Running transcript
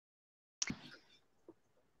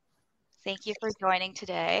Thank you for joining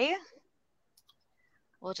today.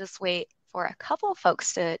 We'll just wait for a couple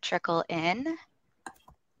folks to trickle in.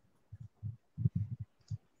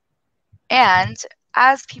 And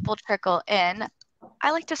as people trickle in,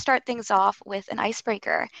 I like to start things off with an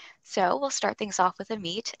icebreaker. So we'll start things off with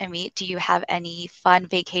Amit. Amit, do you have any fun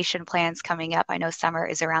vacation plans coming up? I know summer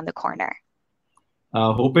is around the corner.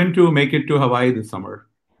 Hoping to make it to Hawaii this summer.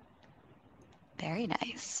 Very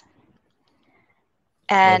nice.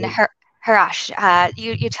 And Harash,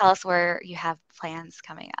 you tell us where you have plans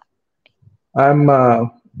coming up.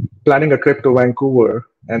 I'm planning a trip to Vancouver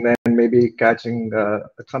and then maybe catching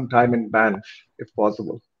some time in Banff if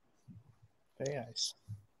possible. Very nice.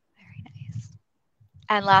 Very nice.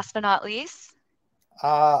 And last but not least,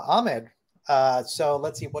 Ahmed. So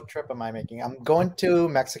let's see, what trip am I making? I'm going to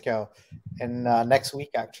Mexico in next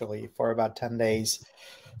week, actually, for about 10 days.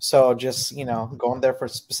 So just, going there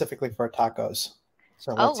specifically for tacos.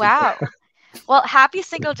 So oh, wow. Well, happy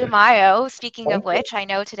Cinco de Mayo. Speaking of which, I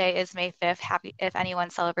know today is May 5th. Happy if anyone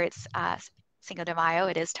celebrates Cinco de Mayo,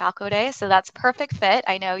 it is Taco Day. So that's perfect fit.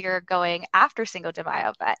 I know you're going after Cinco de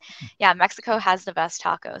Mayo, but yeah, Mexico has the best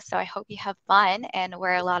tacos. So I hope you have fun and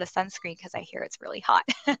wear a lot of sunscreen because I hear it's really hot.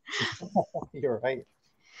 You're right.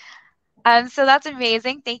 So that's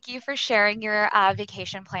amazing. Thank you for sharing your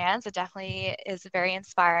vacation plans. It definitely is very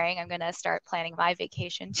inspiring. I'm going to start planning my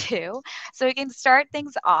vacation too. So we can start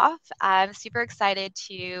things off. I'm super excited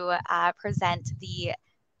to present the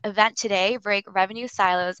event today, Break Revenue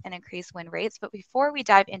Silos and Increase Win Rates. But before we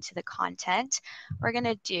dive into the content, we're going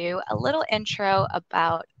to do a little intro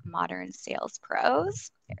about Modern Sales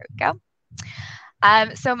Pros. There we go.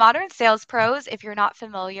 So Modern Sales Pros, if you're not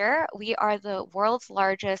familiar, we are the world's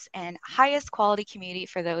largest and highest quality community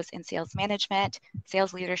for those in sales management,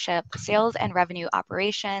 sales leadership, sales and revenue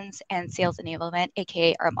operations, and sales enablement,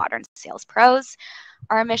 aka our Modern Sales Pros.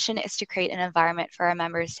 Our mission is to create an environment for our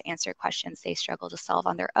members to answer questions they struggle to solve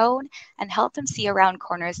on their own and help them see around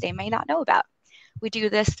corners they may not know about. We do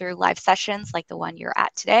this through live sessions like the one you're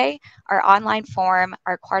at today, our online forum,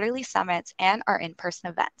 our quarterly summits, and our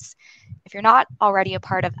in-person events. If you're not already a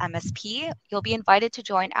part of MSP, you'll be invited to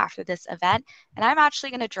join after this event. And I'm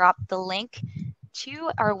actually going to drop the link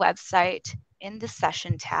to our website in the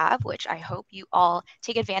session tab, which I hope you all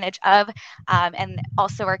take advantage of, and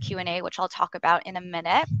also our Q&A, which I'll talk about in a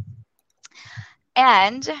minute.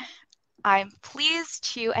 And I'm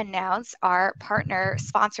pleased to announce our partner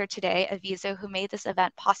sponsor today, Aviso, who made this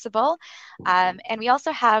event possible. And we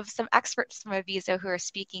also have some experts from Aviso who are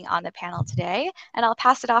speaking on the panel today. And I'll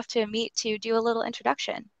pass it off to Amit to do a little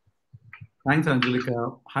introduction. Thanks,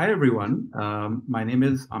 Angelica. Hi, everyone. My name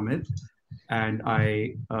is Amit, and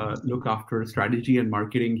I look after strategy and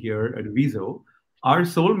marketing here at Aviso. Our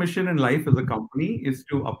sole mission in life as a company is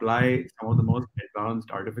to apply some of the most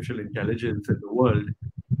advanced artificial intelligence in the world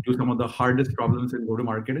to some of the hardest problems in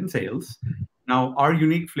go-to-market and sales. Now, our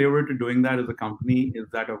unique flavor to doing that as a company is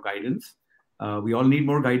that of guidance. We all need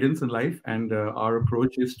more guidance in life, and our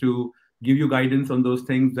approach is to give you guidance on those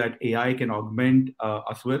things that AI can augment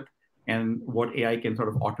us with, and what AI can sort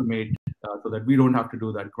of automate so that we don't have to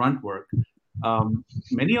do that grunt work.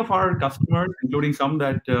 Many of our customers, including some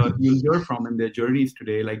that you'll hear from in their journeys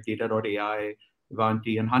today, like Data.ai,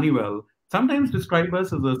 Ivanti, and Honeywell, sometimes describe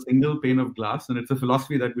us as a single pane of glass, and it's a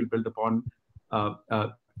philosophy that we'll build upon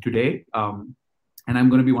today. And I'm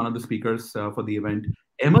going to be one of the speakers for the event.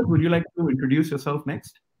 Ahmed, would you like to introduce yourself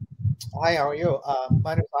next? Hi, how are you?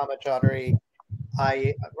 My name is Ahmed Chaudhary.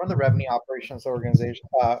 I run the revenue operations organization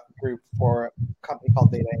group for a company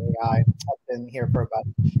called Data.ai. I've been here for about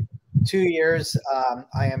 2 years.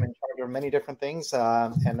 I am in charge of many different things,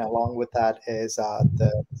 and along with that is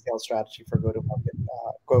the sales strategy for go-to-market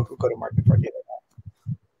for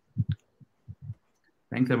Data.ai.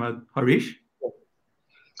 Thanks, Ahmed. Harish?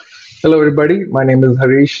 Hello, everybody. My name is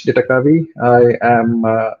Harish Ditakavi.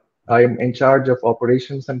 I am in charge of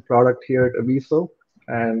operations and product here at Aviso.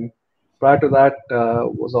 And prior to that,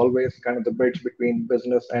 was always kind of the bridge between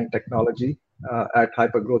business and technology at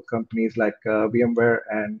hyper-growth companies like VMware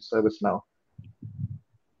and ServiceNow.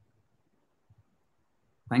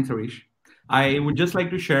 Thanks, Harish. I would just like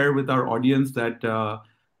to share with our audience that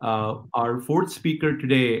our fourth speaker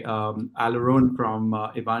today, Alaron from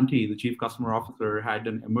Ivanti, the Chief Customer Officer, had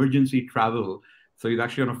an emergency travel. So he's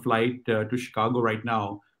actually on a flight to Chicago right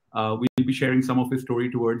now. We'll be sharing some of his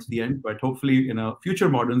story towards the end, but hopefully in a future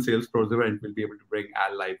Modern Sales Pros event, we'll be able to bring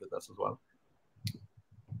Al live with us as well.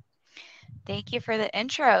 Thank you for the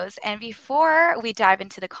intros. And before we dive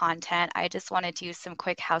into the content, I just want to do some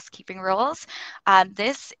quick housekeeping rules.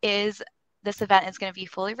 This event is going to be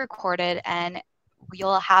fully recorded, and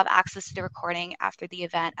you'll have access to the recording after the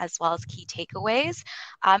event, as well as key takeaways.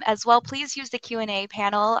 As well, please use the Q&A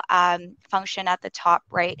panel function at the top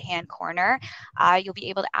right-hand corner. You'll be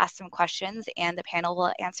able to ask some questions, and the panel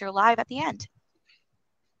will answer live at the end.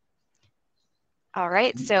 All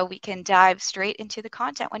right, so we can dive straight into the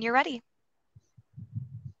content when you're ready.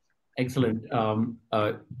 Excellent.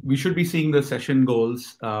 We should be seeing the session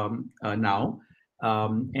goals now.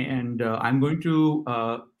 I'm going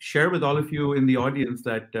to share with all of you in the audience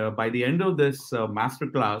that by the end of this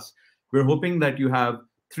masterclass, we're hoping that you have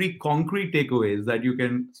 3 concrete takeaways that you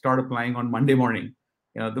can start applying on Monday morning.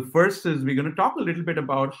 The first is we're going to talk a little bit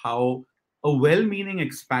about how a well-meaning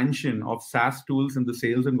expansion of SaaS tools in the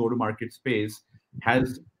sales and go-to-market space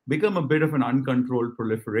has become a bit of an uncontrolled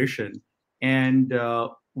proliferation. And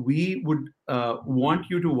we would want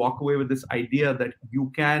you to walk away with this idea that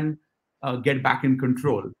you can get back in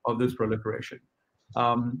control of this proliferation.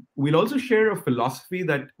 We'll also share a philosophy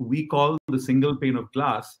that we call the single pane of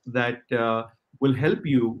glass that will help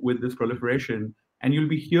you with this proliferation. And you'll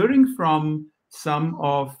be hearing from some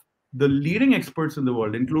of the leading experts in the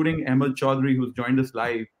world, including Ahmed Chaudhry, who's joined us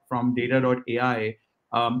live from data.ai,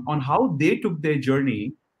 on how they took their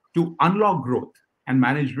journey to unlock growth and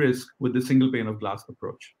manage risk with the single pane of glass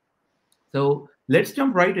approach. So let's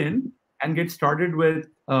jump right in and get started with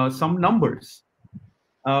some numbers.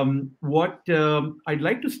 What I'd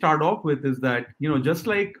like to start off with is that, just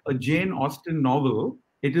like a Jane Austen novel,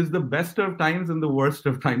 it is the best of times and the worst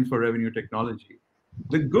of times for revenue technology.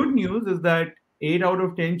 The good news is that 8 out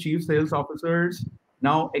of 10 chief sales officers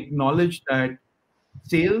now acknowledge that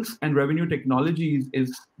sales and revenue technologies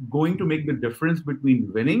is going to make the difference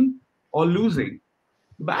between winning or losing.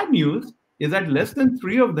 The bad news is that less than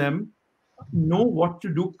 3 of them know what to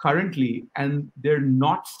do currently, and they're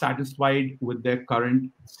not satisfied with their current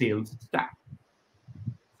sales stack.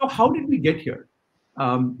 So how did we get here?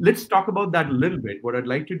 Let's talk about that a little bit. What I'd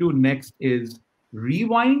like to do next is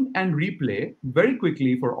rewind and replay very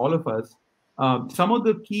quickly for all of us some of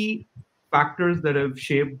the key factors that have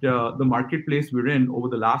shaped the marketplace we're in over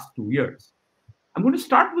the last 2 years. I'm going to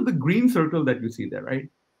start with the green circle that you see there, right?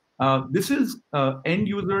 This is end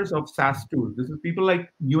users of SaaS tools. This is people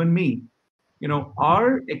like you and me.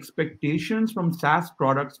 Our expectations from SaaS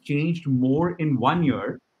products changed more in 1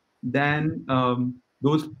 year than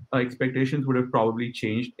those expectations would have probably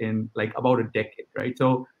changed in like about a decade, right?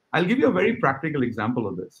 So I'll give you a very practical example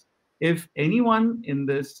of this. If anyone in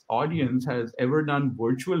this audience has ever done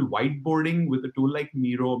virtual whiteboarding with a tool like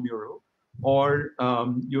Mural, or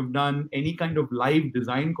you've done any kind of live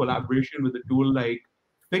design collaboration with a tool like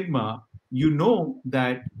Figma, you know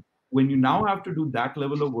that when you now have to do that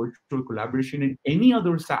level of virtual collaboration in any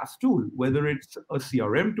other SaaS tool, whether it's a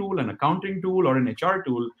CRM tool, an accounting tool, or an HR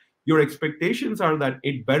tool, your expectations are that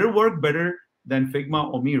it better work better than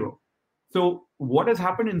Figma or Miro. So what has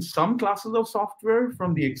happened in some classes of software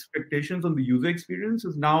from the expectations on the user experience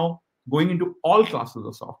is now going into all classes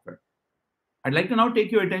of software. I'd like to now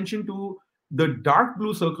take your attention to the dark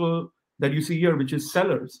blue circle that you see here, which is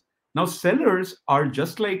sellers. Now, sellers are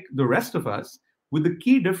just like the rest of us, with the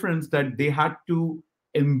key difference that they had to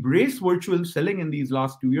embrace virtual selling in these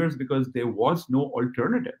last 2 years because there was no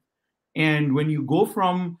alternative. And when you go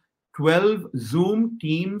from 12 Zoom,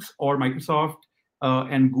 Teams, or Microsoft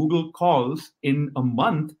and Google calls in a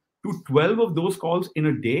month to 12 of those calls in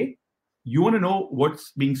a day, you want to know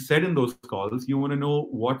what's being said in those calls. You want to know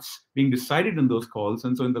what's being decided in those calls.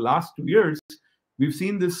 And so in the last 2 years, we've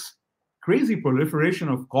seen this crazy proliferation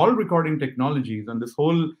of call recording technologies, and this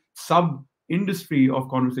whole sub-industry of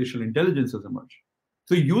conversational intelligence has emerged.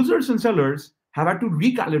 So users and sellers have had to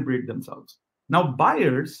recalibrate themselves. Now,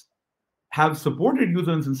 buyers have supported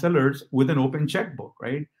users and sellers with an open checkbook,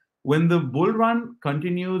 right? When the bull run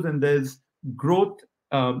continues and there's growth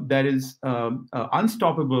that is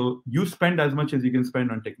unstoppable, you spend as much as you can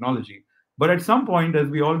spend on technology. But at some point, as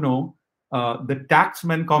we all know, the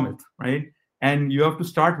taxman cometh, right? And you have to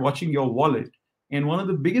start watching your wallet. And one of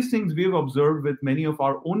the biggest things we've observed with many of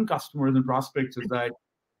our own customers and prospects is that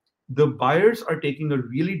the buyers are taking a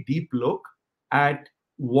really deep look at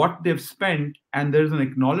what they've spent, and there's an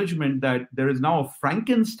acknowledgement that there is now a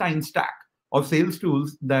Frankenstein stack of sales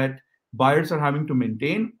tools that buyers are having to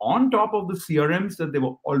maintain on top of the CRMs that they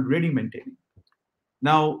were already maintaining.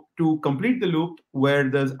 Now, to complete the loop where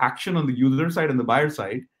there's action on the user side and the buyer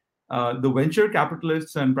side, the venture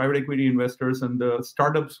capitalists and private equity investors and the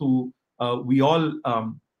startups who we all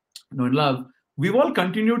know and love, we've all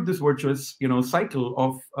continued this virtuous cycle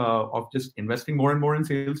of just investing more and more in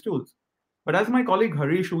sales tools. But as my colleague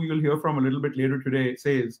Harish, who you'll hear from a little bit later today,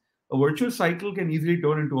 says, a virtuous cycle can easily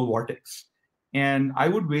turn into a vortex. And I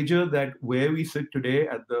would wager that where we sit today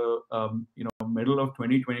at the middle of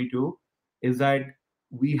 2022 is that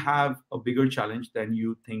we have a bigger challenge than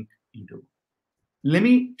you think you do. Let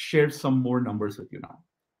me share some more numbers with you now.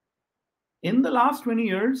 In the last 20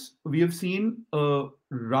 years, we have seen a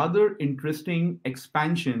rather interesting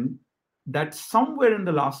expansion that somewhere in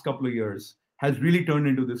the last couple of years has really turned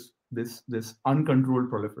into this uncontrolled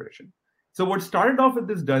proliferation. So what started off with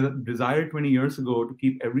this desire 20 years ago to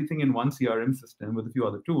keep everything in one CRM system with a few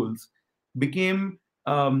other tools became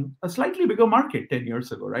a slightly bigger market 10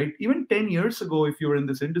 years ago, right? Even 10 years ago, if you were in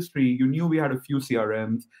this industry, you knew we had a few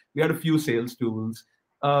CRMs, we had a few sales tools,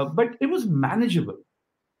 but it was manageable.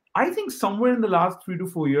 I think somewhere in the last 3 to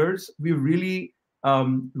 4 years, we've really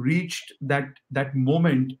reached that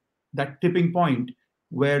moment, that tipping point,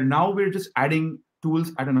 where now we're just adding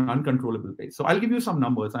tools at an uncontrollable pace. So I'll give you some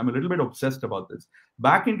numbers. I'm a little bit obsessed about this.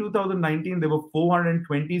 Back in 2019, there were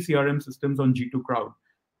 420 CRM systems on G2 Crowd.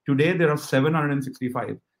 Today, there are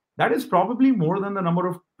 765. That is probably more than the number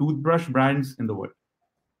of toothbrush brands in the world.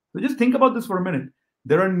 So just think about this for a minute.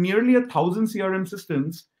 There are nearly 1,000 CRM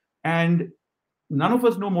systems, and none of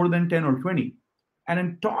us know more than 10 or 20. And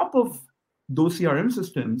on top of those CRM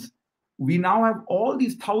systems, we now have all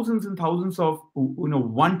these thousands and thousands of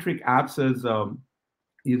one-trick apps, as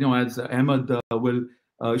as Ahmed will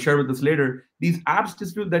share with us later. These apps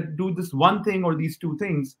just do this one thing or these two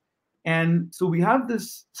things. And so we have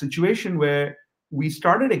this situation where we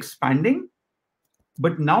started expanding,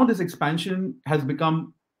 but now this expansion has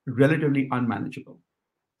become relatively unmanageable.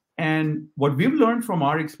 And what we've learned from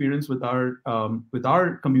our experience with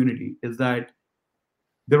our community is that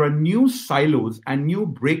there are new silos and new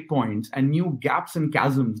breakpoints and new gaps and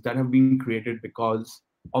chasms that have been created because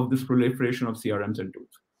of this proliferation of CRMs and tools.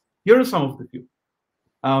 Here are some of the few.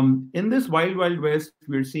 In this wild, wild west,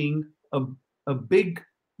 we're seeing a big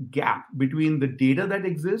gap between the data that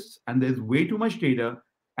exists, and there's way too much data,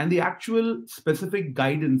 and the actual specific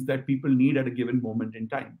guidance that people need at a given moment in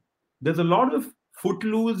time. There's a lot of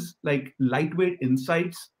footloose, like lightweight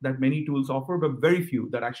insights that many tools offer, but very few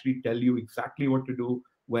that actually tell you exactly what to do,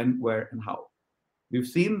 when, where, and how. We've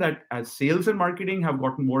seen that as sales and marketing have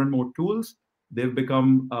gotten more and more tools, they've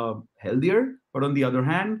become healthier. But on the other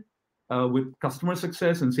hand, with customer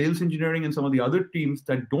success and sales engineering and some of the other teams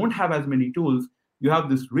that don't have as many tools, you have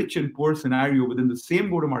this rich and poor scenario within the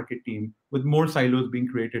same go-to-market team with more silos being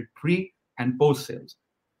created pre and post-sales.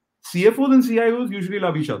 CFOs and CIOs usually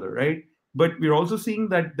love each other, right? But we're also seeing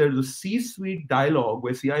that there's a C-suite dialogue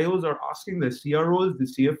where CIOs are asking the CROs, the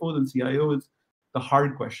CFOs, and CIOs the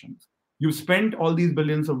hard questions. You've spent all these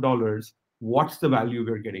billions of dollars. What's the value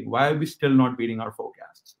we're getting? Why are we still not beating our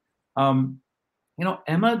forecasts?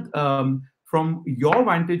 Ahmed, from your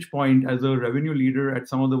vantage point as a revenue leader at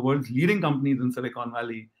some of the world's leading companies in Silicon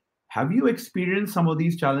Valley, have you experienced some of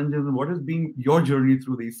these challenges, and what has been your journey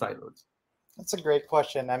through these silos? That's a great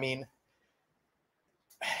question. I mean,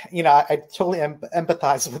 I totally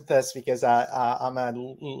empathize with this because I'm a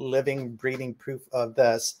living, breathing proof of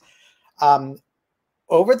this.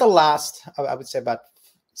 Over the last, I would say about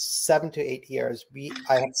 7 to 8 years,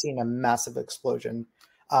 I have seen a massive explosion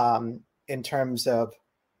in terms of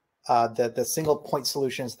the single point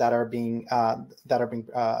solutions that are being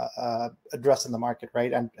addressed in the market,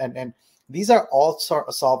 right? And these are all sort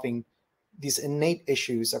of solving these innate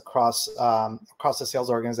issues across the sales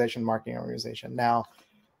organization, marketing organization. Now,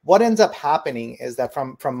 what ends up happening is that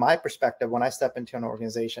from my perspective, when I step into an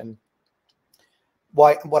organization,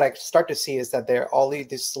 what I start to see is that there are all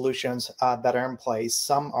these solutions that are in place.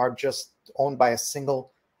 Some are just owned by a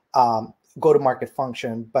single go-to-market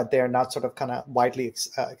function, but they're not sort of kind of widely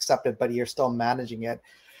accepted, but you're still managing it.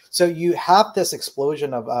 So you have this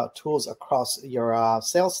explosion of tools across your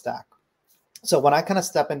sales stack. So when I kind of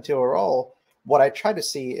step into a role, what I try to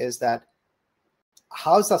see is that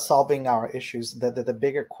how is that solving our issues? The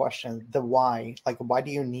bigger question, the why, like why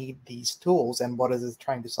do you need these tools and what is it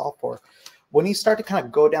trying to solve for? When you start to kind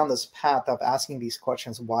of go down this path of asking these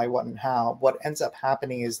questions, why, what, and how, what ends up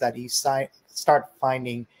happening is that you start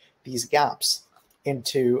finding these gaps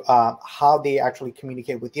into how they actually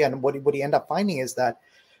communicate with you. And what you end up finding is that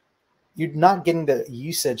you're not getting the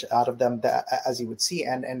usage out of them as you would see.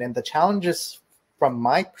 And the challenges from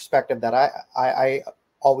my perspective that I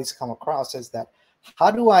always come across is that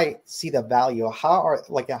how do I see the value? How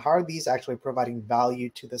are these actually providing value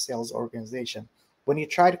to the sales organization? When you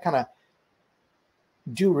try to kind of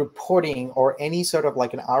do reporting or any sort of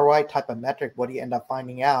like an ROI type of metric, what do you end up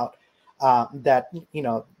finding out? That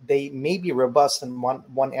they may be robust in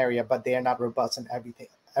one area, but they are not robust in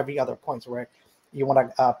every other point. Where you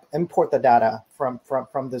want to import the data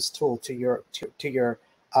from this tool to your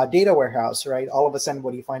data warehouse, right? All of a sudden,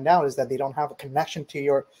 what you find out is that they don't have a connection to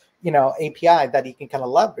your, API that you can kind of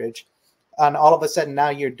leverage. And all of a sudden now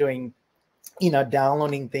you're doing,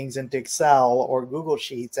 downloading things into Excel or Google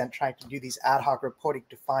Sheets and trying to do these ad hoc reporting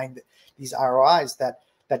to find these ROIs that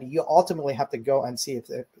you ultimately have to go and see if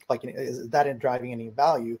is that driving any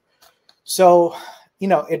value. So,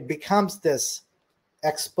 it becomes this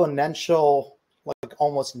exponential, like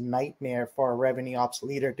almost nightmare for a revenue ops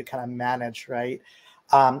leader to kind of manage, right?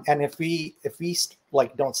 And if we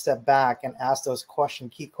don't step back and ask those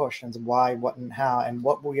key questions, why, what, and how, and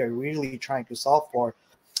what we are really trying to solve for,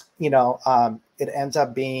 it ends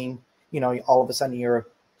up being, all of a sudden you're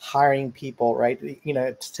hiring people, right?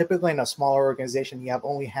 It's typically in a smaller organization, you have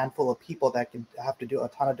only a handful of people that can have to do a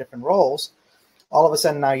ton of different roles. All of a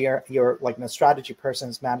sudden now you're like a strategy person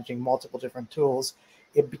is managing multiple different tools.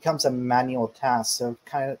 It becomes a manual task. So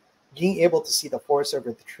kind of being able to see the forest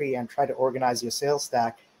over the tree and try to organize your sales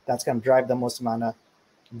stack that's going to drive the most amount of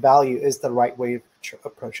value is the right way of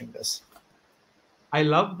approaching this. I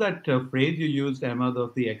love that phrase you used, Ahmed,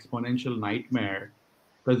 of the exponential nightmare,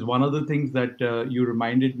 because one of the things that you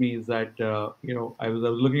reminded me is that, I was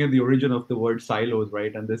looking at the origin of the word silos,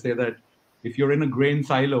 right? And they say that if you're in a grain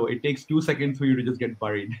silo, it takes 2 seconds for you to just get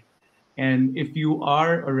buried. And if you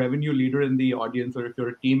are a revenue leader in the audience, or if you're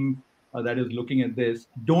a team that is looking at this,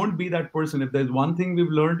 don't be that person. If there's one thing we've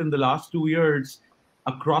learned in the last 2 years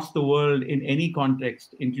across the world in any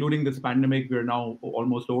context, including this pandemic we're now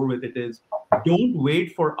almost over with, it is don't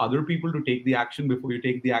wait for other people to take the action before you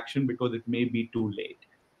take the action, because it may be too late.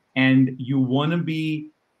 And you want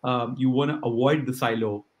to avoid the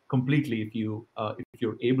silo completely if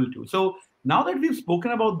you're able to. So now that we've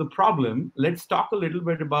spoken about the problem, let's talk a little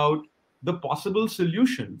bit about the possible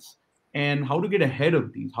solutions and how to get ahead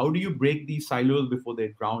of these. How do you break these silos before they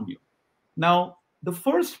drown you? Now, the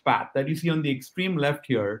first path that you see on the extreme left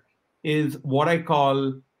here is what I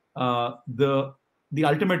call the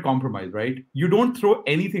ultimate compromise, right? You don't throw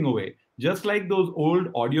anything away. Just like those old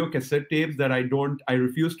audio cassette tapes that I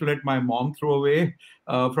refuse to let my mom throw away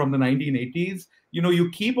from the 1980s.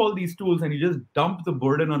 You keep all these tools and you just dump the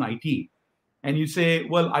burden on IT. And you say,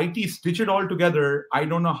 well, IT, stitch it all together. I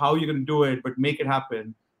don't know how you're going to do it, but make it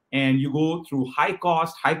happen. And you go through high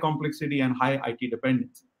cost, high complexity, and high IT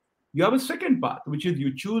dependency. You have a second path, which is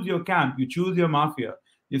you choose your camp, you choose your mafia.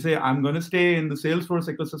 You say, I'm going to stay in the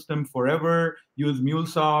Salesforce ecosystem forever, use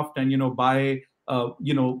MuleSoft, and buy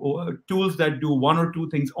tools that do one or two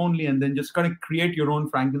things only, and then just kind of create your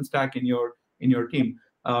own Frankenstack in your team.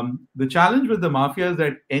 The challenge with the mafia is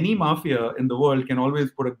that any mafia in the world can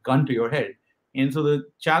always put a gun to your head. And so the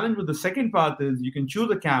challenge with the second path is you can choose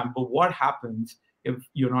a camp, but what happens if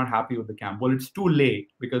you're not happy with the camp? Well, it's too late,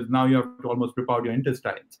 because now you have to almost rip out your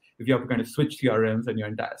intestines if you have to kind of switch CRMs and your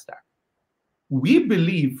entire stack. We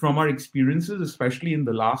believe from our experiences, especially in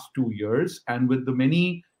the last 2 years, and with the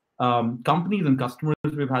many companies and customers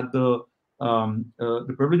we've had the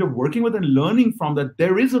privilege of working with and learning from, that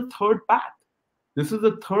there is a third path. This is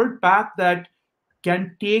a third path that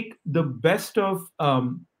can take the best of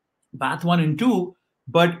path 1 and 2,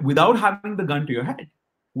 but without having the gun to your head,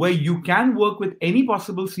 where you can work with any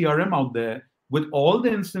possible CRM out there, with all the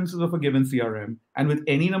instances of a given CRM, and with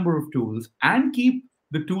any number of tools, and keep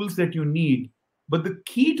the tools that you need. But the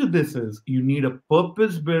key to this is you need a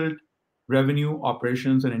purpose-built revenue,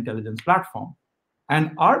 operations, and intelligence platform.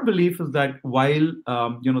 And our belief is that while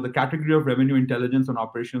the category of revenue intelligence and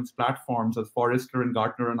operations platforms, as Forrester and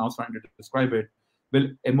Gartner are now starting to describe it, will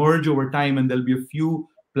emerge over time, and there'll be a few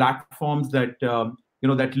platforms that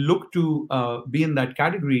that look to be in that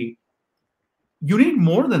category. You need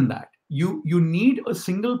more than that. You need a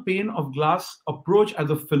single pane of glass approach as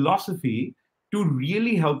a philosophy to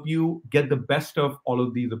really help you get the best of all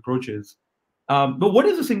of these approaches. But what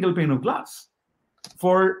is a single pane of glass?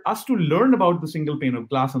 For us to learn about the single pane of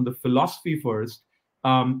glass and the philosophy first,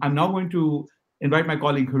 I'm now going to invite my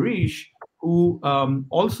colleague Harish, who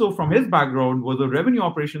also from his background was a revenue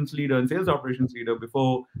operations leader and sales operations leader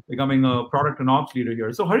before becoming a product and ops leader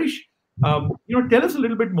here. So Harish, tell us a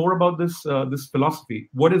little bit more about this philosophy.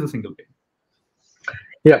 What is a single pane?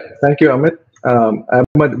 Yeah, thank you, Amit.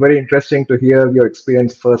 Ahmed, very interesting to hear your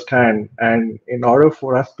experience firsthand. And in order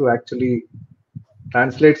for us to actually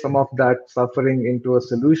translate some of that suffering into a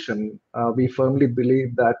solution, we firmly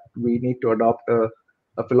believe that we need to adopt a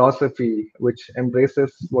philosophy which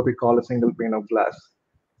embraces what we call a single pane of glass.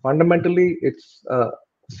 Fundamentally, it's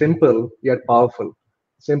simple yet powerful.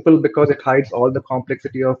 Simple because it hides all the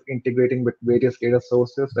complexity of integrating with various data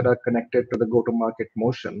sources that are connected to the go-to-market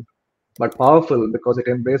motion, but powerful because it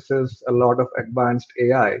embraces a lot of advanced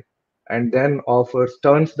AI and then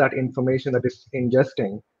turns that information that is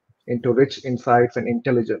ingesting into rich insights and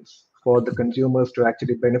intelligence for the consumers to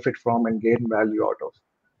actually benefit from and gain value out of,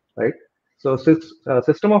 right? So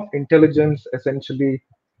system of intelligence essentially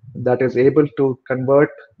that is able to convert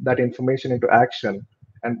that information into action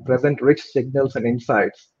and present rich signals and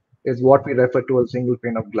insights is what we refer to as single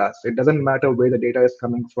pane of glass. It doesn't matter where the data is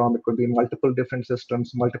coming from. It could be multiple different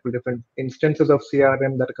systems, multiple different instances of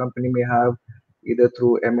CRM that a company may have, either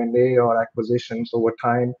through M&A or acquisitions over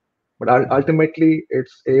time. But ultimately,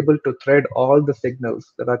 it's able to thread all the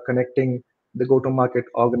signals that are connecting the go-to-market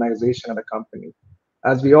organization at a company.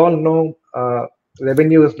 As we all know,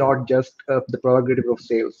 revenue is not just the prerogative of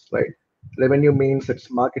sales, right? Revenue means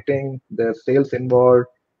it's marketing, there's sales involved,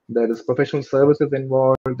 there is professional services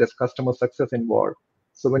involved, there's customer success involved.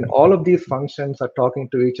 So when all of these functions are talking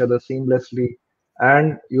to each other seamlessly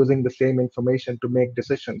and using the same information to make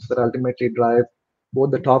decisions that ultimately drive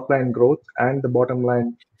both the top line growth and the bottom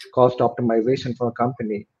line cost optimization for a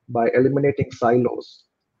company by eliminating silos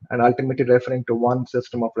and ultimately referring to one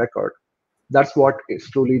system of record. That's what is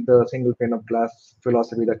truly the single pane of glass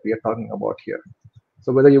philosophy that we are talking about here.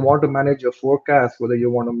 So whether you want to manage your forecast, whether you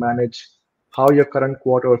want to manage how your current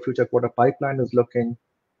quarter or future quarter pipeline is looking,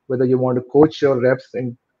 whether you want to coach your reps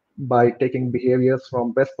in by taking behaviors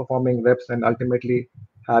from best performing reps and ultimately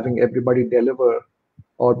having everybody deliver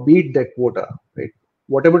or beat their quota, right?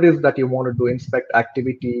 Whatever it is that you want to do, inspect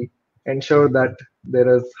activity, ensure that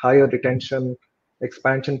there is higher retention,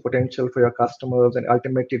 expansion potential for your customers, and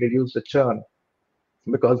ultimately reduce the churn.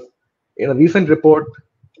 Because in a recent report,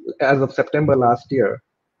 as of September last year,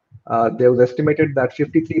 there was estimated that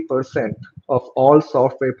 53% of all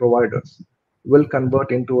software providers will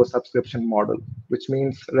convert into a subscription model, which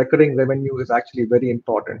means recurring revenue is actually very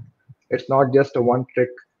important. It's not just a one trick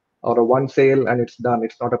or a one sale and it's done.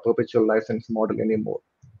 It's not a perpetual license model anymore.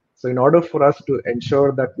 So in order for us to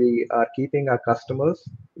ensure that we are keeping our customers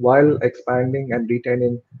while expanding and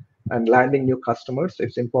retaining and landing new customers,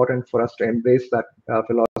 it's important for us to embrace that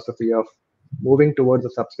philosophy of moving towards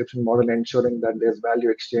a subscription model, ensuring that there's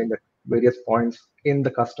value exchange at various points in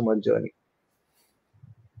the customer journey.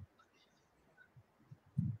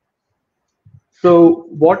 So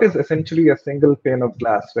what is essentially a single pane of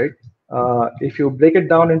glass, right? If you break it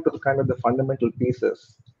down into kind of the fundamental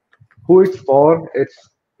pieces, who it's for,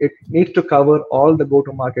 it needs to cover all the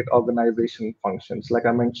go-to-market organization functions. Like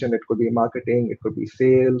I mentioned, it could be marketing, it could be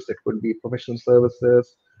sales, it could be professional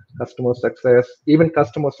services, customer success, even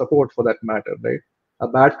customer support for that matter, right? A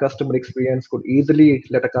bad customer experience could easily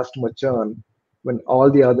let a customer churn when all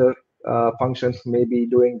the other functions may be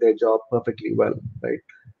doing their job perfectly well, right?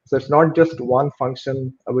 So it's not just one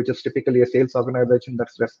function, which is typically a sales organization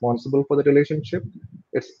that's responsible for the relationship.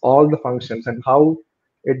 It's all the functions and how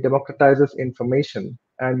it democratizes information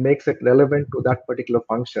and makes it relevant to that particular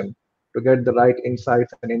function to get the right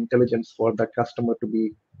insights and intelligence for that customer to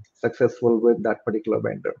be successful with that particular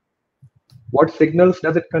vendor. What signals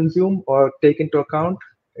does it consume or take into account?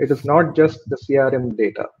 It is not just the CRM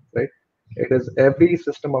data, right? It is every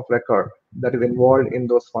system of record that is involved in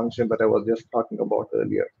those functions that I was just talking about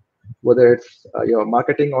earlier. Whether it's your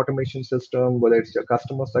marketing automation system, whether it's your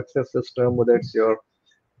customer success system, whether it's your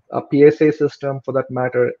PSA system for that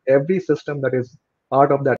matter, every system that is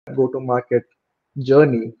part of that go-to-market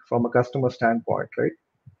journey from a customer standpoint, right?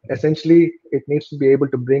 Essentially, it needs to be able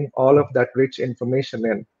to bring all of that rich information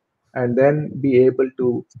in and then be able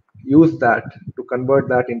to use that to convert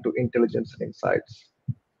that into intelligence and insights.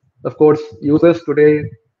 Of course, users today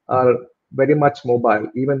are very much mobile,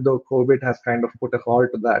 even though COVID has kind of put a halt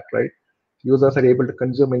to that, right? Users are able to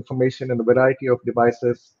consume information in a variety of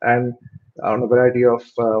devices and on a variety of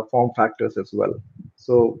form factors as well.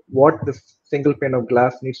 So what this single pane of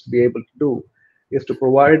glass needs to be able to do is to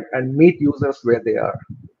provide and meet users where they are.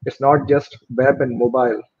 It's not just web and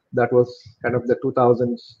mobile. That was kind of the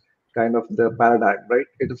 2000s kind of the paradigm, right?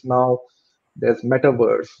 It is now there's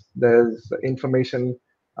metaverse, there's information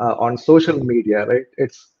on social media, right?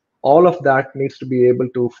 It's all of that needs to be able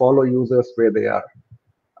to follow users where they are.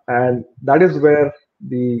 And that is where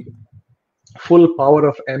the full power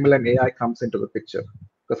of ML and AI comes into the picture.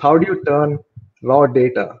 Because how do you turn raw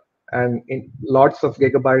data and in lots of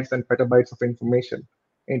gigabytes and petabytes of information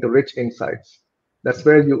into rich insights? That's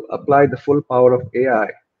where you apply the full power of AI,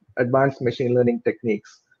 advanced machine learning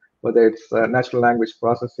techniques, whether it's natural language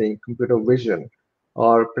processing, computer vision,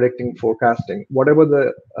 or predicting forecasting, whatever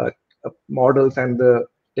the models and the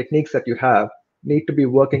techniques that you have need to be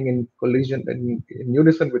working in collision in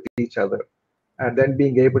unison with each other and then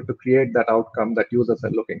being able to create that outcome that users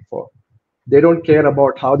are looking for. They don't care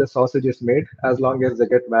about how the sausage is made as long as they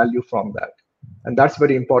get value from that. And that's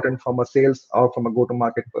very important from a sales or from a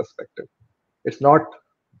go-to-market perspective. It's not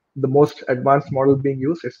the most advanced model being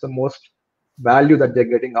used, it's the most value that they're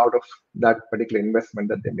getting out of that particular investment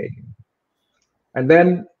that they're making. And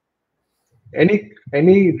then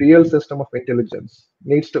any real system of intelligence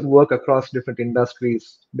needs to work across different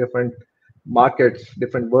industries, different markets,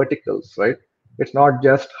 different verticals, right? It's not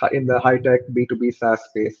just in the high-tech B2B SaaS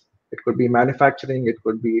space. It could be manufacturing, it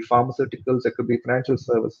could be pharmaceuticals, it could be financial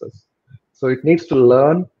services. So it needs to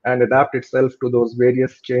learn and adapt itself to those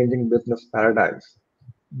various changing business paradigms.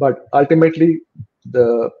 But ultimately,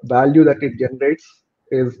 the value that it generates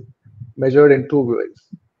is measured in two ways: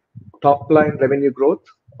 top line revenue growth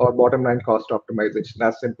or bottom line cost optimization.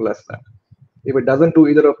 As simple as that. If it doesn't do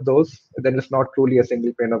either of those, then it's not truly a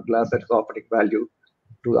single pane of glass that's offering value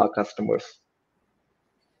to our customers.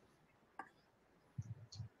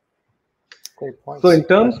 Great point. So in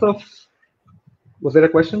terms of, was there a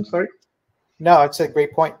question? Sorry. No, it's a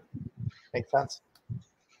great point. Makes sense.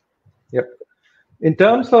 Yep. In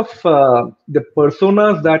terms of the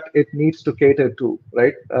personas that it needs to cater to,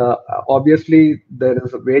 right? Obviously, there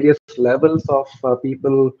is various levels of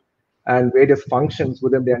people and various functions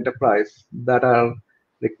within the enterprise that are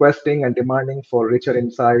requesting and demanding for richer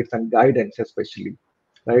insights and guidance, especially,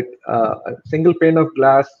 right? A single pane of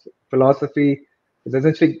glass philosophy is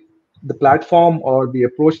essentially the platform or the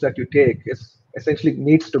approach that you take is essentially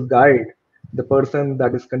needs to guide the person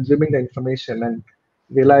that is consuming the information and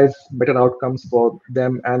realize better outcomes for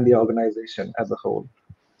them and the organization as a whole.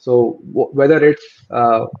 So whether it's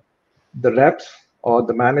the reps or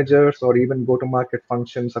the managers or even go-to-market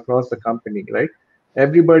functions across the company, right?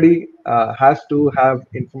 Everybody has to have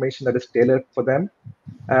information that is tailored for them.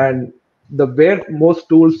 And the where most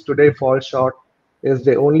tools today fall short is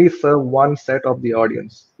they only serve one set of the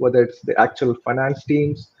audience, whether it's the actual finance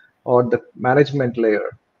teams or the management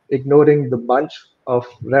layer, ignoring the bunch of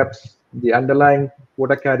reps, the underlying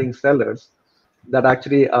quota carrying sellers that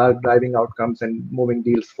actually are driving outcomes and moving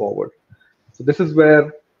deals forward. So this is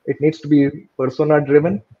where it needs to be persona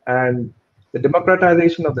driven, and the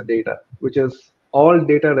democratization of the data, which is all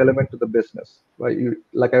data relevant to the business. Right?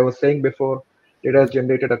 Like I was saying before, data is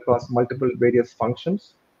generated across multiple various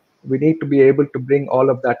functions. We need to be able to bring all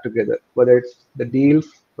of that together, whether it's the deals,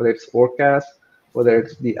 whether it's forecasts, whether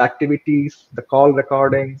it's the activities, the call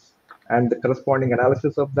recordings, and the corresponding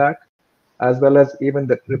analysis of that, as well as even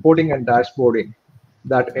the reporting and dashboarding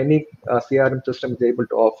that any CRM system is able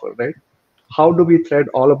to offer, right? How do we thread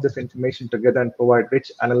all of this information together and provide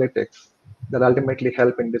rich analytics that ultimately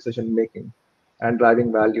help in decision making and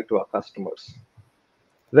driving value to our customers?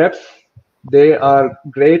 Reps, they are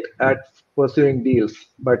great at pursuing deals,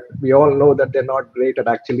 but we all know that they're not great at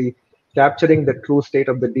actually capturing the true state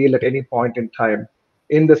of the deal at any point in time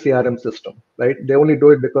in the CRM system, right? They only do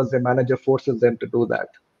it because their manager forces them to do that,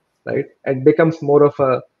 right? It becomes more of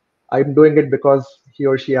a, I'm doing it because he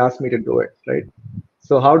or she asked me to do it, right?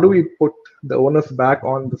 So how do we put the onus back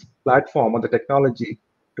on this platform or the technology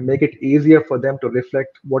to make it easier for them to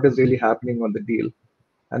reflect what is really happening on the deal?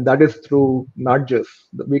 And that is through nudges.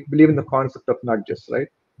 We believe in the concept of nudges, right?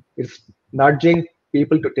 It's nudging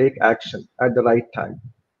people to take action at the right time,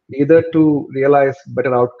 either to realize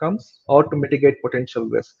better outcomes or to mitigate potential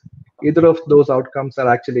risk. Either of those outcomes are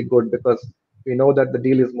actually good because we know that the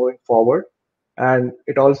deal is moving forward. And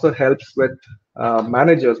it also helps with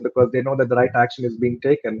managers because they know that the right action is being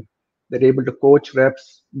taken. They're able to coach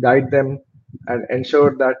reps, guide them, and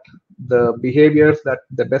ensure that the behaviors that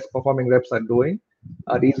the best performing reps are doing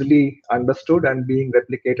are easily understood and being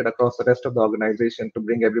replicated across the rest of the organization to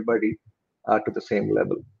bring everybody to the same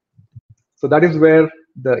level. So that is where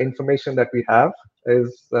the information that we have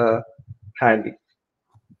is handy.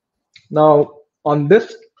 Now, on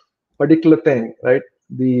this particular thing, right?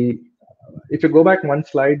 If you go back one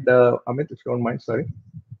slide, Amit, if you don't mind, sorry.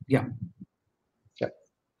 Yeah.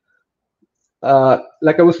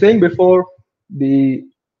 Like I was saying before, the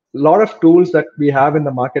lot of tools that we have in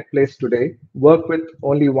the marketplace today work with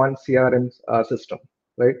only one CRM system,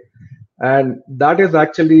 right? And that is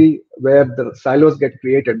actually where the silos get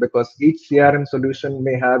created because each CRM solution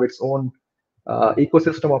may have its own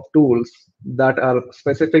ecosystem of tools that are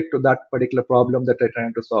specific to that particular problem that they're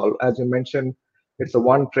trying to solve. As you mentioned, it's a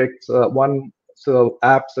one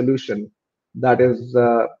app solution that is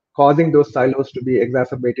causing those silos to be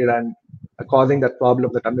exacerbated and causing that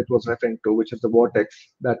problem that Amit was referring to, which is the vortex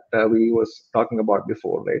that we was talking about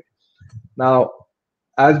before, right? Now,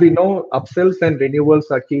 as we know, upsells and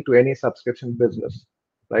renewals are key to any subscription business,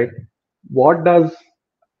 right? What does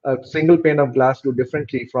a single pane of glass do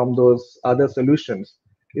differently from those other solutions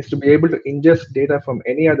is to be able to ingest data from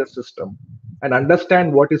any other system and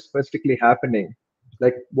understand what is specifically happening,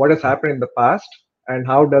 like what has happened in the past and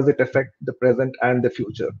how does it affect the present and the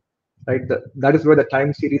future, right? That is where the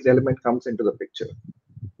time series element comes into the picture.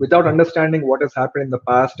 Without understanding what has happened in the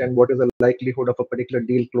past and what is the likelihood of a particular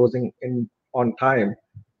deal closing in on time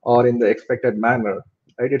or in the expected manner,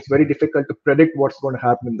 right? It's very difficult to predict what's going to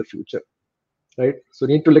happen in the future, right? So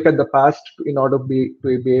you need to look at the past in order to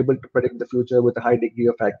be able to predict the future with a high degree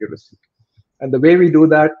of accuracy. And the way we do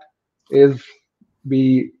that is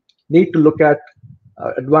we need to look at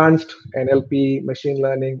advanced NLP, machine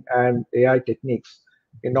learning, and AI techniques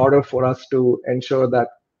in order for us to ensure that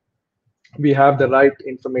we have the right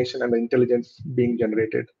information and the intelligence being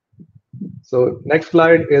generated. So next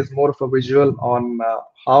slide is more of a visual on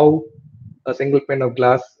how a single pane of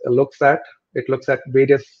glass looks at. It looks at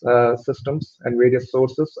various systems and various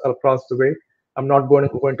sources across the way. I'm not going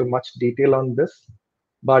to go into much detail on this,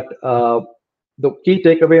 but the key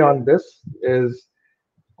takeaway on this is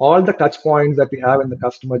all the touch points that we have in the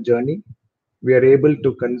customer journey, we are able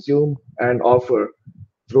to consume and offer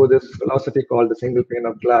through this philosophy called the single pane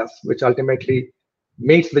of glass, which ultimately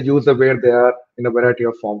meets the user where they are in a variety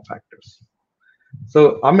of form factors.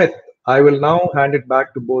 So, Amit, I will now hand it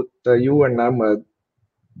back to both you and Ahmed.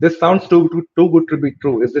 This sounds too good to be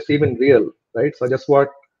true. Is this even real, right? So, just what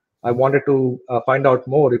I wanted to find out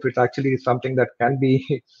more if it's actually something that can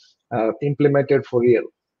be implemented for real.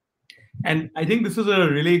 And I think this is a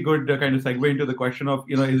really good kind of segue into the question of,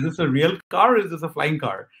 is this a real car or is this a flying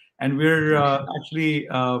car? And we're actually,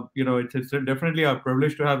 it's definitely a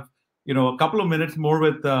privilege to have, a couple of minutes more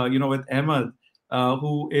with, with Ahmed,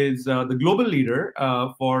 who is the global leader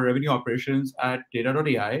for revenue operations at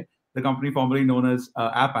Data.ai, the company formerly known as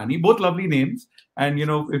pane. Both lovely names. And,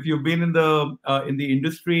 if you've been in the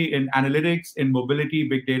industry, in analytics, in mobility,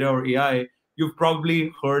 big data, or AI, you've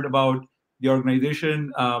probably heard about the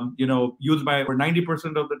organization, used by over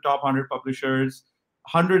 90% of the top 100 publishers,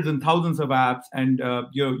 hundreds and thousands of apps, and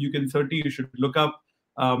you should look up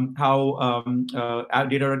how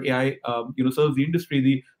Data.ai serves the industry.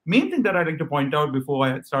 The main thing that I'd like to point out before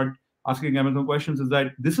I start asking Amazon questions is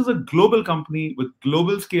that this is a global company with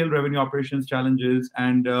global scale revenue operations challenges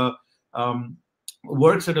and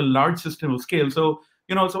works at a large system of scale. So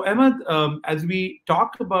Ahmed, as we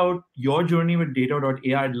talk about your journey with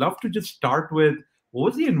Data.ai, I'd love to just start with what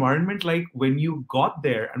was the environment like when you got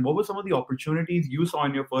there, and what were some of the opportunities you saw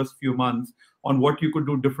in your first few months on what you could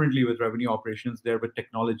do differently with revenue operations there with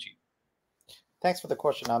technology? Thanks for the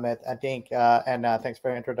question, Amit. I think, and thanks for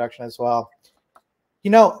your introduction as well.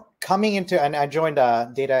 Coming into, and I joined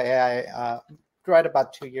Data.ai right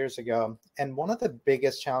about 2 years ago, and one of the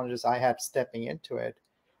biggest challenges I had stepping into it,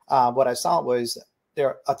 what I saw was there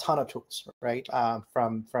are a ton of tools, right?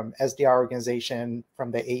 From SDR organization, from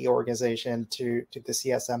the AE organization to the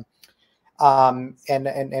CSM.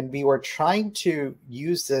 And we were trying to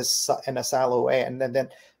use this in a silo way. And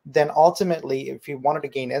then ultimately, if you wanted to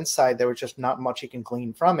gain insight, there was just not much you can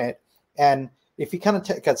glean from it. And if you kind of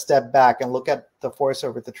take a step back and look at the forest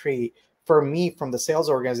over the tree, for me, from the sales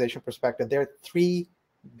organization perspective, there are three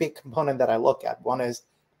big components that I look at. One is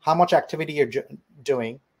how much activity you're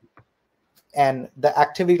doing, and the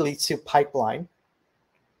activity leads to pipeline.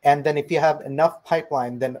 And then if you have enough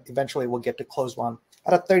pipeline, then eventually we'll get to close one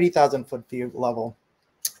at a 30,000 foot view level.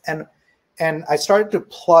 And I started to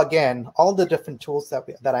plug in all the different tools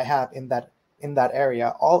that I have in that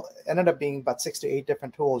area. All ended up being about 6 to 8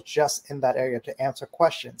 different tools just in that area to answer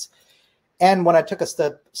questions. And when I took a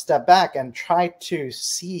step back and tried to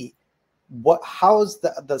see how's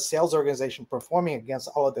the sales organization performing against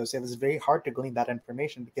all of those, it was very hard to glean that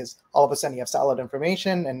information because all of a sudden you have siloed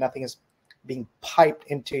information and nothing is being piped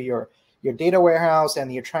into your data warehouse,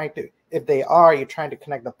 and you're trying to, you're trying to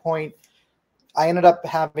connect the point. I ended up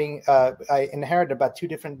having, I inherited about 2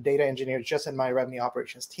 different data engineers just in my revenue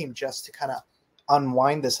operations team just to kind of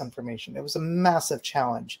unwind this information. It was a massive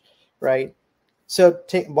challenge, right? So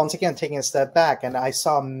once again, taking a step back, and I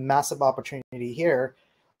saw a massive opportunity here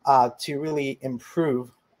to really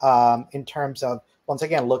improve in terms of, once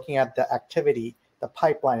again, looking at the activity, the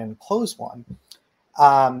pipeline, and close one.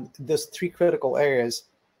 Those 3 critical areas,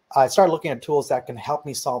 I started looking at tools that can help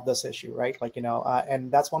me solve this issue, right?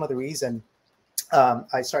 And that's one of the reasons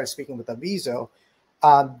I started speaking with Aviso.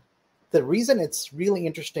 The reason it's really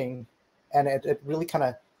interesting, and it really kind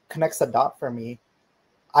of connects the dot for me,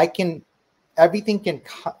 everything can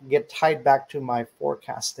get tied back to my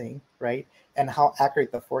forecasting, right? And how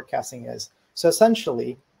accurate the forecasting is. So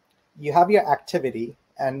essentially, you have your activity,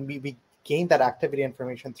 and we gain that activity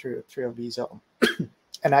information through Aviso.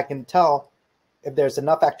 And I can tell if there's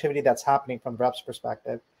enough activity that's happening from the rep's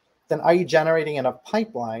perspective, then are you generating enough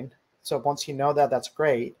pipeline So once you know that, that's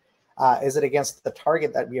great. Is it against the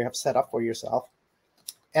target that you have set up for yourself?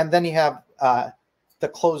 And then you have the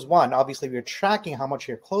close one. Obviously, we're tracking how much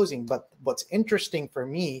you're closing, but what's interesting for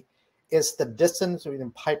me is the distance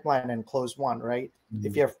between pipeline and close one, right? Mm-hmm.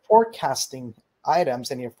 If you're forecasting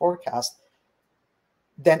items in your forecast,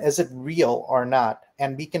 then is it real or not?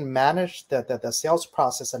 And we can manage the sales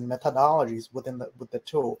process and methodologies with the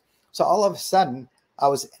tool. So all of a sudden, I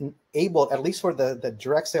was able, at least for the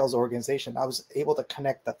direct sales organization, I was able to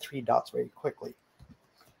connect the 3 dots very quickly.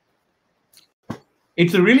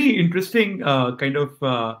 It's a really interesting kind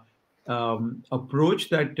of approach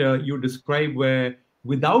that you describe, where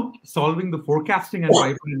without solving the forecasting and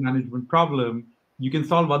pipeline management problem, you can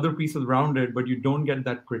solve other pieces around it, but you don't get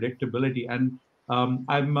that predictability. And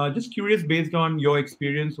I'm just curious, based on your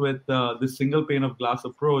experience with this single pane of glass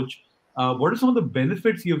approach, what are some of the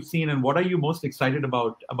benefits you've seen, and what are you most excited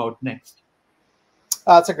about next?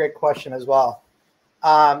 That's a great question as well.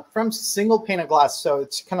 From single pane of glass, so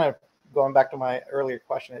it's kind of going back to my earlier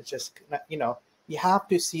question. It's just, you have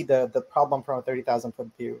to see the problem from a 30,000-foot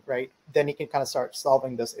view, right? Then you can kind of start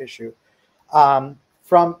solving this issue. From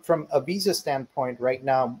a Visa standpoint right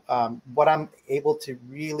now, what I'm able to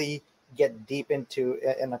really get deep into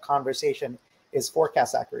in a conversation is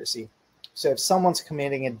forecast accuracy. So if someone's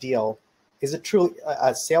committing a deal, is it truly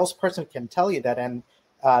a salesperson can tell you that, and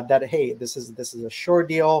that, hey, this is a sure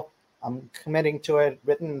deal, I'm committing to it,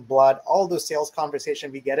 written in blood, all those sales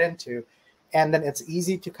conversation we get into, and then it's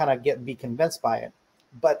easy to kind of be convinced by it.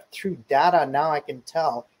 But through data, now I can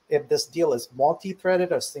tell if this deal is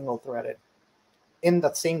multi-threaded or single-threaded in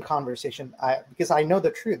that same conversation, because I know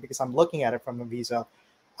the truth, because I'm looking at it from a Visa.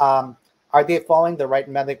 Are they following the right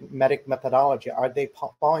methodology? Are they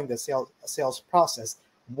following the sales process?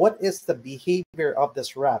 What is the behavior of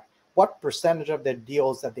this rep? What percentage of the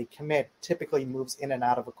deals that they commit typically moves in and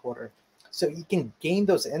out of a quarter? So you can gain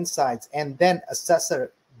those insights and then assess a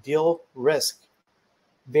deal risk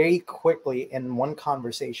very quickly in one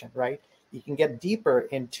conversation, right? You can get deeper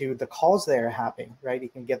into the calls that are happening, right? You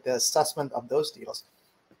can get the assessment of those deals.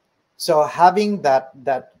 So having that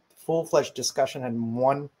full-fledged discussion in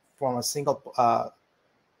one from a single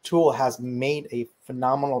tool has made a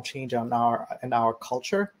phenomenal change in our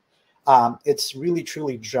culture. It's really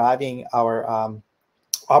truly driving our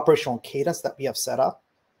operational cadence that we have set up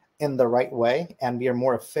in the right way, and we are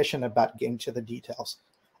more efficient about getting to the details.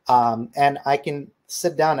 And I can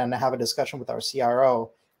sit down and have a discussion with our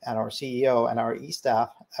CRO and our CEO and our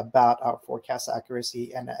e-staff about our forecast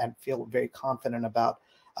accuracy, and feel very confident about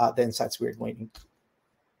the insights we're gleaning.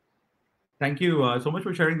 Thank you so much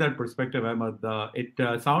for sharing that perspective, Ahmed.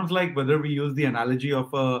 It sounds like, whether we use the analogy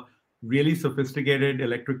of a really sophisticated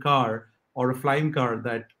electric car or a flying car,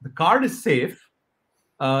 that the car is safe,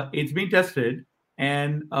 it's been tested,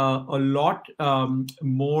 and a lot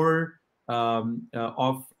more as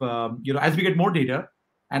we get more data,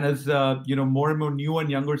 and as more and more new and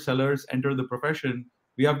younger sellers enter the profession,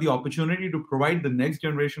 we have the opportunity to provide the next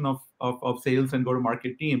generation of sales and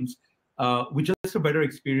go-to-market teams with just a better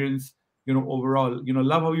experience. Overall,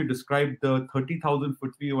 love how you described the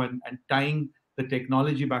 30,000-foot view and tying the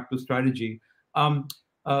technology back to strategy.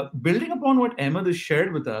 Building upon what Ahmed has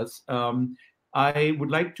shared with us, I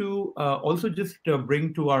would like to also just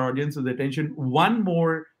bring to our audience's attention one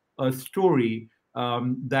more story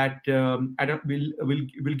that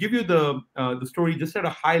we'll give you the story just at a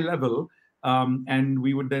high level, and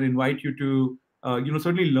we would then invite you to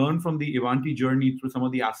certainly learn from the Ivanti journey through some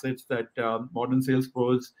of the assets that modern sales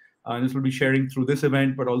pros. And this will be sharing through this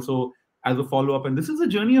event, but also as a follow-up. And this is a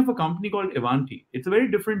journey of a company called Ivanti. It's a very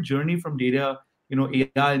different journey from data,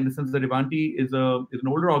 AI, in the sense that Ivanti is an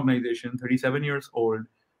older organization, 37 years old,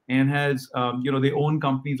 and has, they own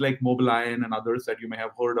companies like Mobilion and others that you may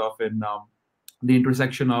have heard of in the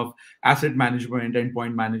intersection of asset management,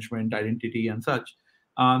 endpoint management, identity, and such.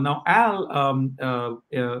 Now, Al,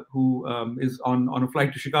 who is on a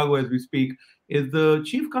flight to Chicago as we speak, is the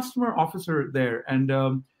chief customer officer there.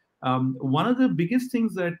 And one of the biggest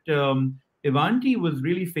things that Ivanti was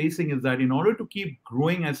really facing is that in order to keep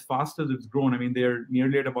growing as fast as it's grown, I mean, they're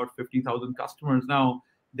nearly at about 50,000 customers now,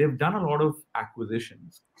 they've done a lot of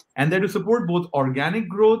acquisitions. And they're to support both organic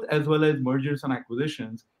growth as well as mergers and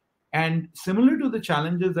acquisitions. And similar to the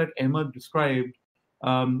challenges that Ahmed described,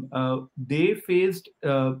 they faced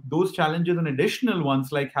those challenges and additional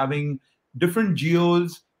ones, like having different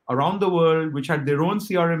geos around the world, which had their own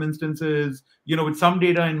CRM instances, with some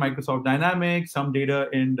data in Microsoft Dynamics, some data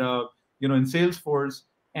in, in Salesforce.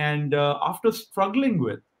 And after struggling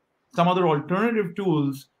with some other alternative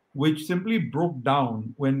tools, which simply broke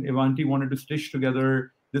down when Ivanti wanted to stitch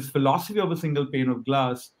together this philosophy of a single pane of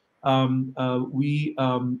glass, we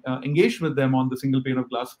engaged with them on the single pane of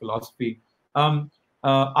glass philosophy.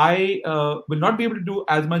 I will not be able to do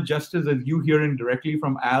as much justice as you hearing directly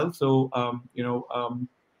from Al. So,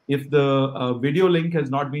 if the video link has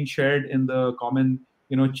not been shared in the common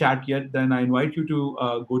chat yet, then I invite you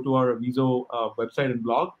to go to our Aviso website and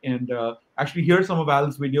blog and actually hear some of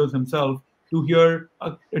Al's videos himself to hear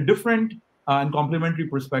a different and complementary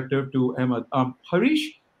perspective to Ahmed.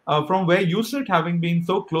 Harish, from where you sit, having been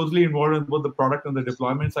so closely involved in both the product and the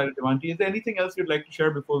deployment side of Ivanti, is there anything else you'd like to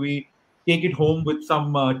share before we take it home with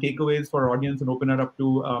some takeaways for our audience and open it up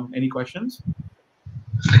to any questions?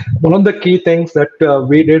 One of the key things that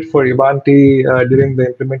we did for Ivanti during the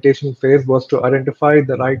implementation phase was to identify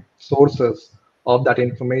the right sources of that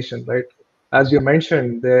information, right? As you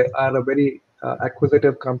mentioned, they are a very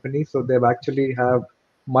acquisitive company, so they've actually have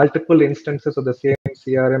multiple instances of the same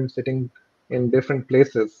CRM sitting in different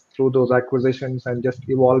places through those acquisitions and just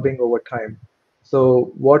evolving over time.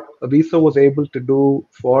 So what Aviso was able to do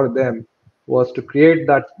for them was to create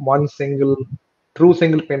that one true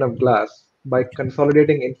single pane of glass by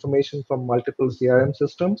consolidating information from multiple CRM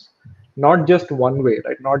systems, not just one way,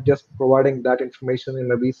 right? Not just providing that information in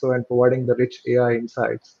Aviso and providing the rich AI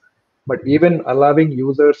insights, but even allowing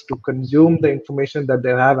users to consume the information that they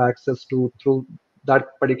have access to through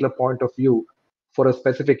that particular point of view for a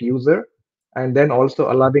specific user, and then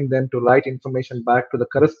also allowing them to write information back to the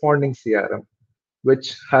corresponding CRM,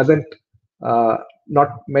 which hasn't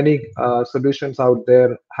not many solutions out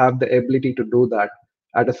there have the ability to do that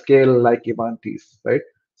at a scale like Ivanti's, right?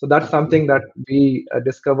 So that's something that we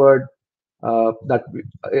discovered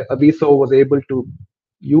Aviso was able to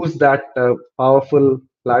use that powerful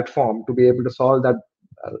platform to be able to solve that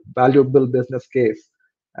valuable business case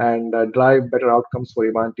and drive better outcomes for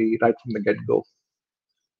Ivanti right from the get-go.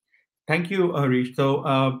 Thank you, Harish. So,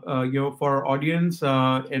 for our audience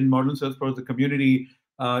in Modern Salesforce, the community,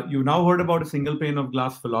 you now heard about a single pane of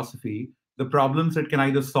glass philosophy, the problems it can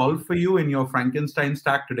either solve for you in your Frankenstein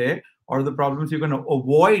stack today, or the problems you're going to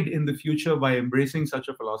avoid in the future by embracing such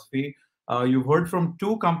a philosophy. You've heard from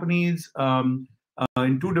two companies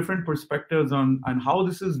in two different perspectives on how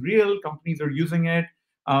this is real. Companies are using it.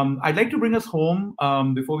 I'd like to bring us home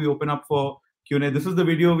before we open up for Q&A. This is the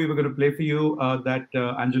video we were going to play for you that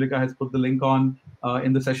Angelica has put the link on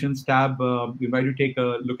in the sessions tab. We invite you to take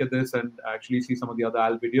a look at this and actually see some of the other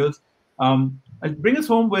AL videos. I'll bring us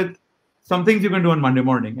home with some things you can do on Monday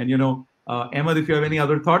morning. And, Ahmed, if you have any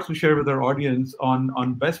other thoughts to share with our audience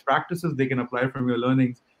on best practices they can apply from your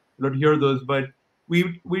learnings, we'd love to hear those. But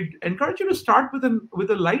we'd encourage you to start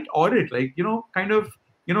with a light audit, like,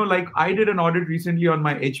 like I did an audit recently on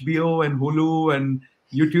my HBO and Hulu and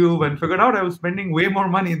YouTube and figured out I was spending way more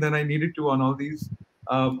money than I needed to on all these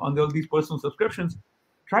personal subscriptions.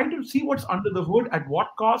 Try to see what's under the hood, at what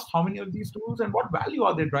cost, how many of these tools, and what value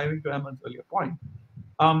are they driving to Ahmed's earlier point.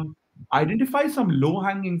 Identify some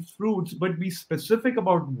low-hanging fruits, but be specific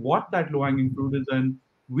about what that low-hanging fruit is. And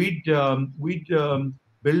we'd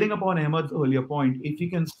building upon Ahmed's earlier point, if you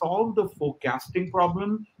can solve the forecasting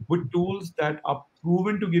problem with tools that are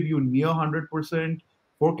proven to give you near 100%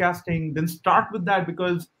 forecasting, then start with that,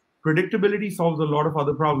 because predictability solves a lot of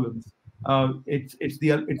other problems. It's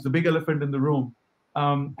the big elephant in the room,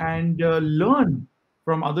 and learn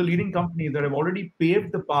from other leading companies that have already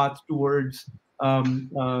paved the path towards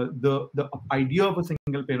the idea of a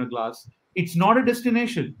single pane of glass. It's not a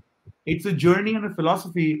destination; it's a journey and a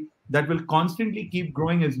philosophy that will constantly keep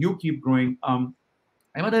growing as you keep growing.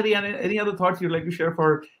 Ahmed, any other thoughts you'd like to share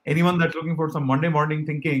for anyone that's looking for some Monday morning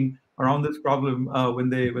thinking around this problem when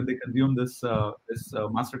they consume this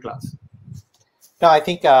masterclass? No, I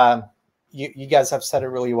think you guys have said it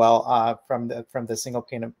really well from the single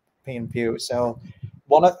pane view. So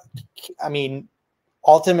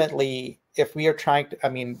ultimately, if we are trying to,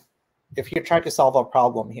 if you're trying to solve a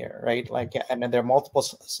problem here, right? Like, and there are multiple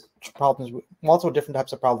problems, multiple different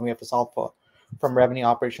types of problems we have to solve for, from revenue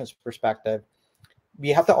operations perspective. We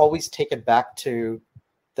have to always take it back to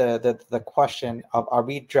the question of, are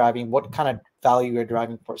we driving, what kind of value we're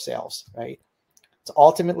driving for sales, right? So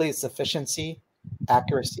ultimately, it's efficiency,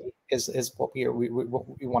 accuracy is what we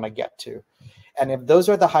want to get to. And if those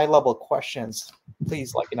are the high level questions,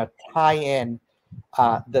 please, tie in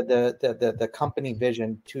the company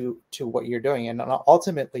vision to what you're doing. And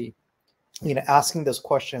ultimately, asking those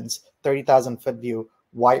questions, 30,000-foot view,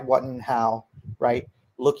 why, what, and how, right?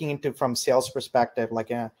 Looking into from sales perspective,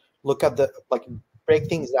 break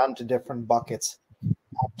things down to different buckets,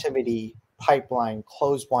 activity, pipeline,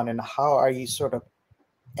 close one, and how are you sort of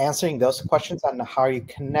answering those questions, and how are you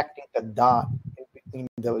connecting the dot in between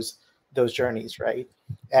those those journeys, right?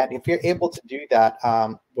 And if you're able to do that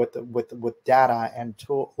with data and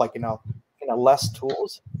tool, like less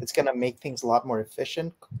tools, it's going to make things a lot more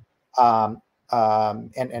efficient, and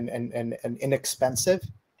inexpensive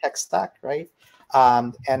tech stack, right?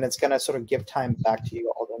 And it's going to sort of give time back to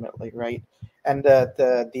you ultimately, right? And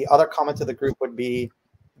the other comment to the group would be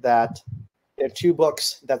that there are two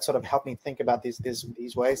books that sort of help me think about these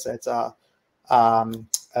ways. It's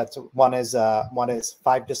one is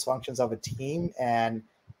Five Dysfunctions of a Team, and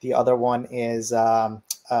the other one is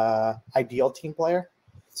Ideal Team Player.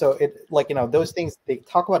 So those things, they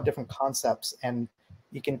talk about different concepts, and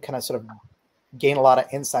you can kind of sort of gain a lot of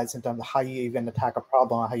insights in terms of how you even attack a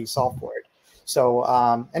problem, how you solve for it. So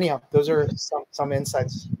anyhow, those are some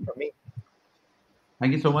insights from me.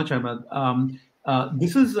 Thank you so much, Ahmed.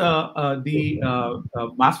 This is the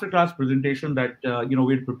masterclass presentation that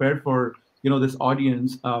we had prepared for this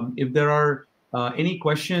audience. If there are any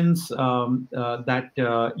questions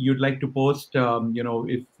that you'd like to post,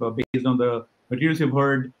 if based on the materials you've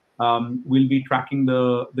heard, we'll be tracking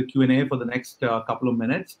the Q&A for the next couple of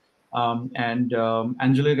minutes. And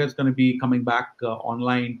Angelica is going to be coming back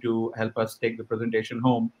online to help us take the presentation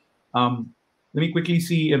home. Let me quickly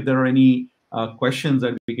see if there are any questions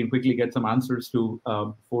that we can quickly get some answers to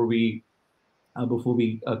before we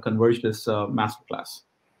converge this masterclass.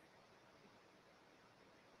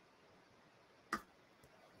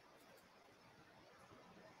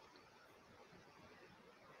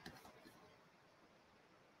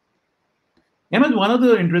 Ahmed, one of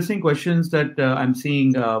the interesting questions that I'm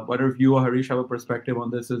seeing, whether if you or Harish have a perspective on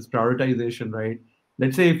this, is prioritization, right?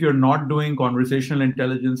 Let's say if you're not doing conversational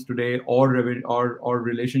intelligence today or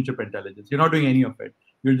relationship intelligence, you're not doing any of it.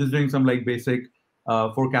 You're just doing some like basic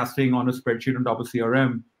forecasting on a spreadsheet on top of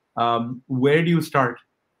CRM. Where do you start?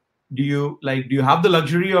 Do you have the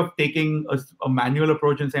luxury of taking a manual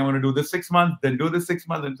approach and saying, I want to do this 6 months, then do this 6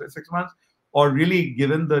 months, and 6 months? Or really,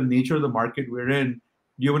 given the nature of the market we're in,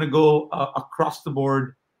 do you want to go across the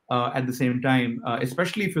board at the same time,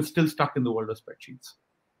 especially if you're still stuck in the world of spreadsheets?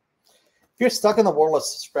 If you're stuck in the world of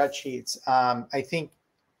spreadsheets, I think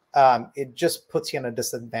it just puts you in a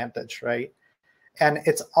disadvantage, right? And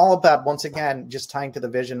it's all about, once again, just tying to the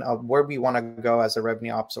vision of where we want to go as a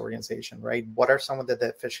revenue ops organization, right? What are some of the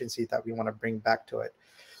efficiencies that we want to bring back to it?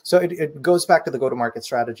 So it goes back to the go-to-market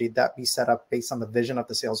strategy that we set up based on the vision of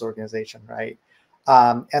the sales organization, right?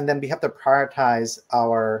 And then we have to prioritize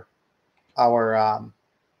our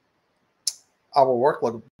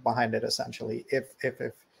workload behind it. Essentially, if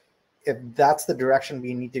that's the direction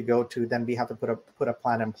we need to go to, then we have to put a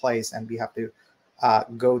plan in place, and we have to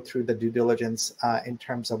go through the due diligence in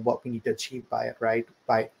terms of what we need to achieve by it, right?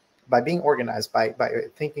 By being organized, by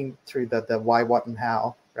thinking through the why, what, and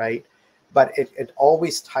how, right? But it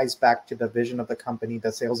always ties back to the vision of the company,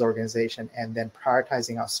 the sales organization, and then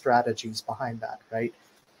prioritizing our strategies behind that, right?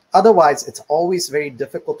 Otherwise, it's always very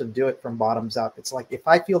difficult to do it from bottoms up. It's like, if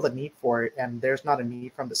I feel the need for it and there's not a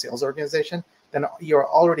need from the sales organization, then you're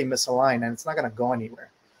already misaligned and it's not going to go anywhere.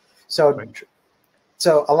 So, right.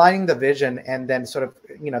 So aligning the vision, and then sort of,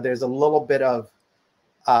 there's a little bit of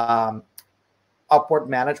upward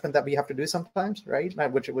management that we have to do sometimes, right?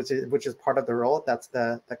 Which is part of the role. That's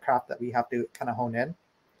the craft that we have to kind of hone in.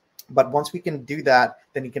 But once we can do that,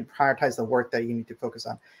 then you can prioritize the work that you need to focus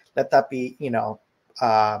on. Let that be,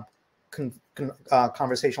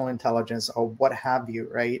 conversational intelligence or what have you,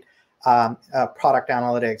 right? Product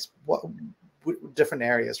analytics, different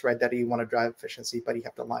areas, right, that you want to drive efficiency, but you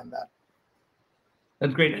have to align that.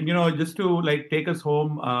 That's great. And, just to take us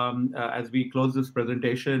home as we close this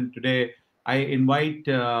presentation today, I invite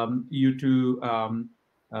you to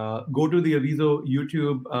go to the Aviso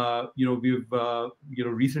YouTube. We've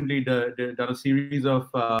recently done a series of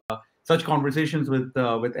such conversations with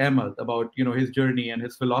Ahmed about his journey and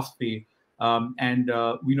his philosophy, and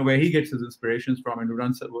we know where he gets his inspirations from, and we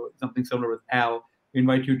run something similar with Al. We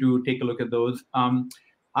invite you to take a look at those.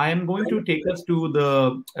 I am going to take us to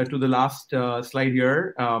the last slide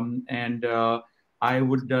here, and I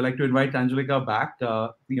would like to invite Angelica back.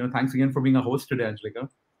 Thanks again for being a host today, Angelica.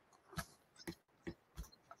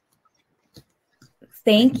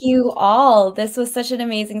 Thank you all. This was such an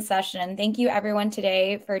amazing session. Thank you everyone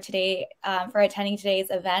for attending today's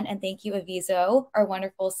event, and thank you Aviso, our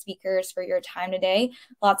wonderful speakers, for your time today.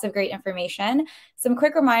 Lots of great information. Some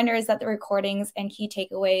quick reminders that the recordings and key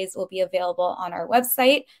takeaways will be available on our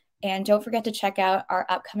website, and don't forget to check out our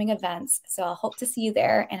upcoming events. So I'll hope to see you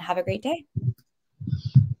there, and have a great day.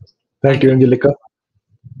 Thank you, Angelica.